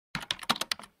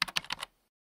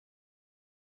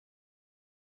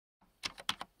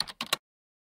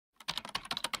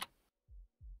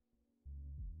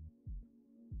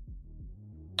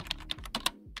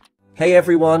Hey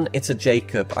everyone, it's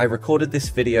Jacob. I recorded this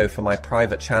video for my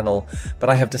private channel,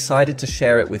 but I have decided to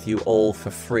share it with you all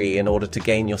for free in order to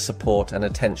gain your support and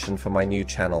attention for my new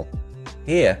channel.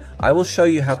 Here, I will show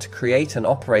you how to create and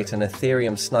operate an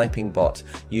Ethereum sniping bot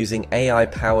using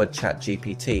AI-powered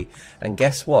ChatGPT, and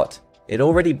guess what? It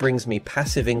already brings me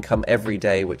passive income every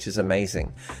day, which is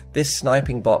amazing. This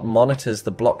sniping bot monitors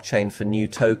the blockchain for new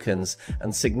tokens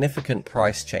and significant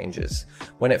price changes.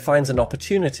 When it finds an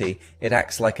opportunity, it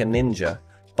acts like a ninja,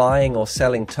 buying or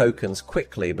selling tokens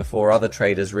quickly before other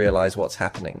traders realize what's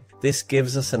happening. This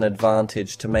gives us an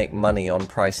advantage to make money on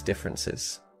price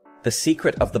differences. The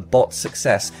secret of the bot's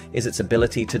success is its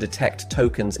ability to detect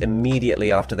tokens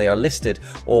immediately after they are listed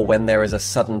or when there is a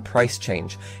sudden price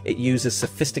change. It uses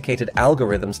sophisticated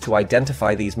algorithms to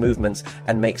identify these movements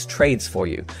and makes trades for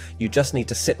you. You just need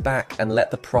to sit back and let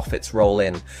the profits roll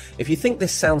in. If you think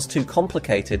this sounds too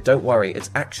complicated, don't worry, it's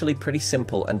actually pretty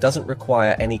simple and doesn't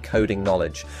require any coding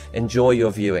knowledge. Enjoy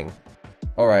your viewing.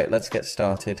 Alright, let's get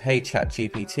started. Hey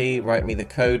ChatGPT, write me the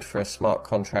code for a smart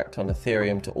contract on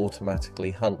Ethereum to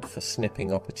automatically hunt for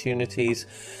snipping opportunities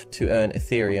to earn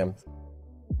Ethereum.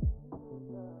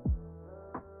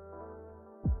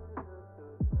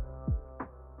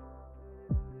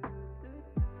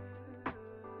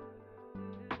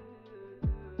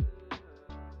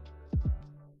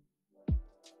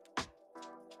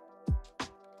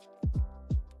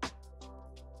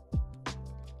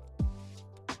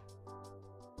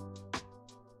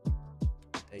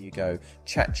 There you go.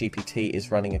 ChatGPT is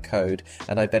running a code,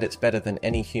 and I bet it's better than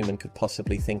any human could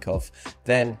possibly think of.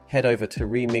 Then head over to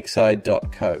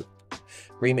remixide.co.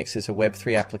 Remix is a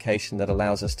Web3 application that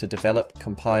allows us to develop,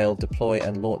 compile, deploy,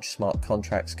 and launch smart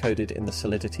contracts coded in the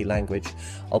Solidity language.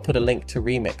 I'll put a link to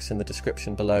Remix in the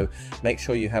description below. Make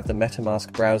sure you have the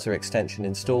MetaMask browser extension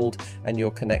installed and you're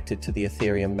connected to the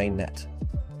Ethereum mainnet.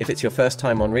 If it's your first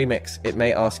time on Remix, it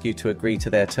may ask you to agree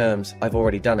to their terms. I've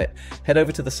already done it. Head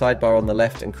over to the sidebar on the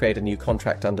left and create a new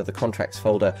contract under the contracts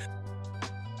folder.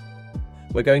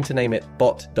 We're going to name it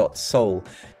bot.sol.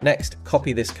 Next,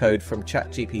 copy this code from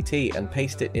ChatGPT and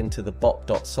paste it into the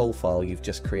bot.sol file you've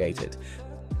just created.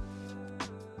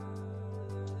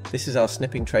 This is our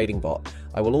snipping trading bot.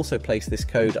 I will also place this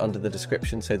code under the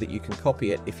description so that you can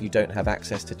copy it if you don't have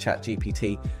access to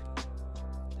ChatGPT.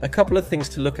 A couple of things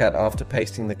to look at after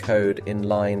pasting the code in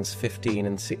lines 15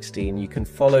 and 16. You can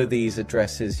follow these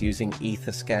addresses using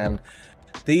Etherscan.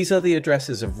 These are the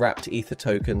addresses of wrapped Ether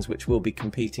tokens which we'll be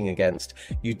competing against.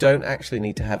 You don't actually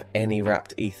need to have any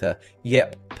wrapped Ether.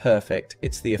 Yep, perfect.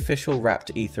 It's the official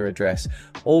wrapped Ether address.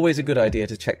 Always a good idea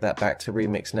to check that back to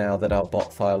Remix now that our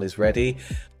bot file is ready.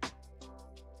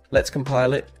 Let's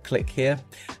compile it. Click here.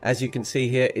 As you can see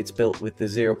here, it's built with the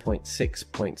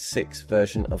 0.6.6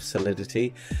 version of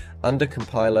Solidity. Under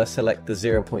compiler, select the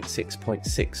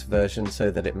 0.6.6 version so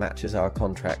that it matches our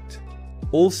contract.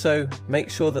 Also, make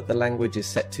sure that the language is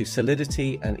set to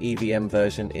Solidity and EVM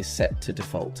version is set to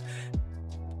default.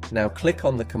 Now click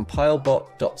on the compile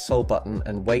bot.sol button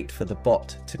and wait for the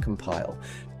bot to compile.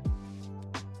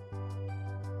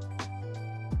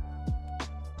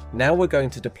 Now we're going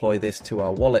to deploy this to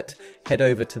our wallet. Head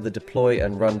over to the Deploy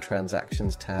and Run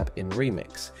Transactions tab in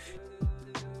Remix.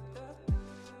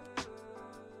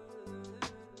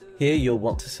 Here you'll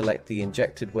want to select the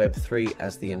Injected Web3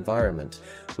 as the environment.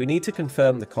 We need to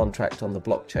confirm the contract on the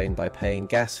blockchain by paying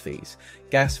gas fees.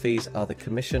 Gas fees are the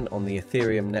commission on the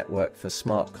Ethereum network for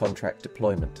smart contract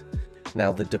deployment.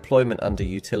 Now the deployment under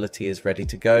utility is ready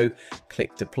to go.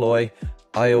 Click Deploy.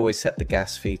 I always set the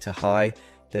gas fee to high.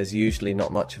 There's usually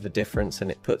not much of a difference and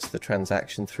it puts the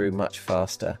transaction through much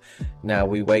faster. Now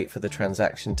we wait for the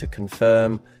transaction to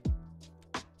confirm.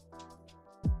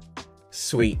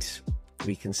 Sweet.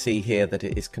 We can see here that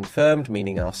it is confirmed,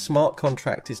 meaning our smart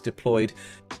contract is deployed.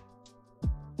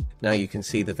 Now you can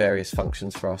see the various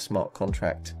functions for our smart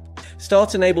contract.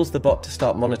 Start enables the bot to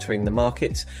start monitoring the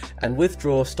markets, and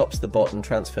withdraw stops the bot and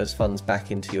transfers funds back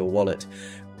into your wallet.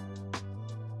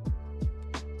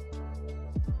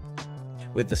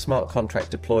 With the smart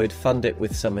contract deployed, fund it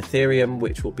with some Ethereum,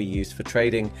 which will be used for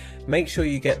trading. Make sure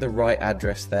you get the right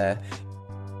address there.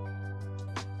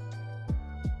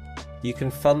 You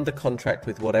can fund the contract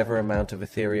with whatever amount of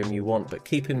Ethereum you want, but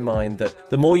keep in mind that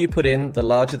the more you put in, the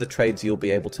larger the trades you'll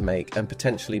be able to make, and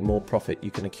potentially more profit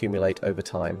you can accumulate over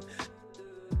time.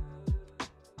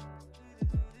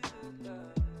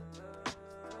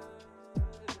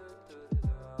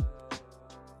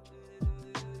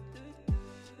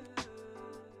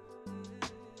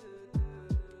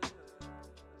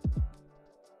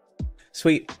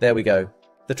 Sweet, there we go.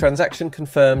 The transaction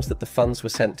confirms that the funds were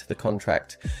sent to the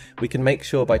contract. We can make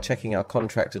sure by checking our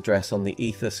contract address on the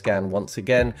Ether scan once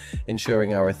again,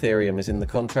 ensuring our Ethereum is in the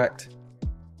contract.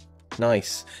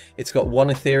 Nice. It's got 1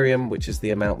 Ethereum, which is the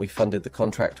amount we funded the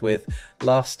contract with.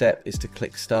 Last step is to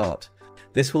click Start.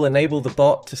 This will enable the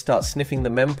bot to start sniffing the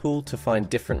mempool to find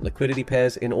different liquidity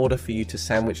pairs in order for you to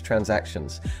sandwich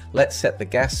transactions. Let's set the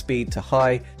gas speed to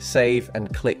high, save,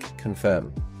 and click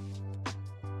Confirm.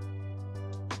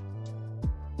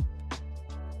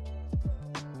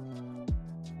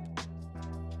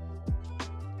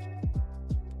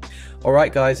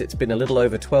 Alright guys, it's been a little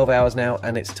over 12 hours now,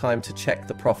 and it's time to check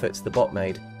the profits the bot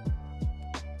made.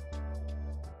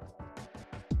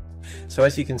 So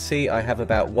as you can see, I have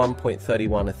about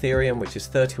 1.31 Ethereum, which is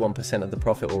 31% of the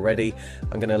profit already.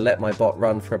 I'm going to let my bot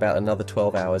run for about another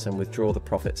 12 hours and withdraw the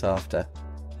profits after.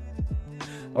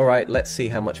 Alright, let's see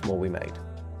how much more we made.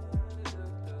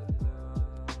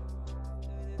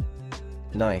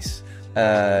 Nice.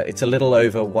 It's a little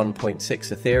over 1.6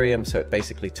 Ethereum, so it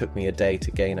basically took me a day to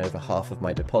gain over half of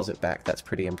my deposit back. That's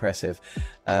pretty impressive.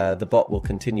 The bot will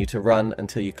continue to run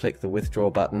until you click the withdraw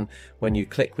button. When you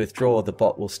click withdraw, the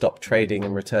bot will stop trading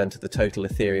and return to the total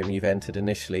Ethereum you've entered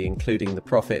initially, including the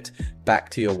profit, back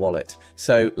to your wallet.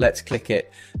 So let's click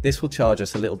it. This will charge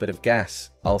us a little bit of gas.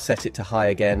 I'll set it to high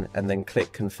again and then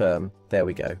click confirm. There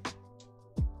we go.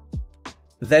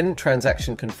 Then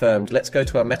transaction confirmed. Let's go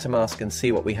to our MetaMask and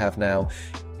see what we have now.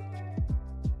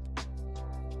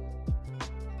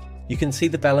 You can see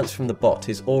the balance from the bot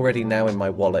is already now in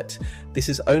my wallet. This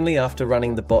is only after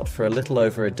running the bot for a little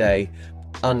over a day.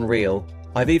 Unreal.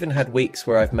 I've even had weeks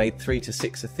where I've made 3 to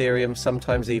 6 Ethereum,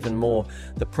 sometimes even more.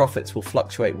 The profits will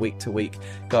fluctuate week to week.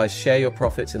 Guys, share your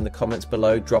profits in the comments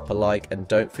below, drop a like, and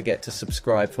don't forget to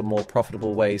subscribe for more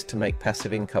profitable ways to make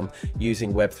passive income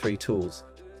using Web3 tools.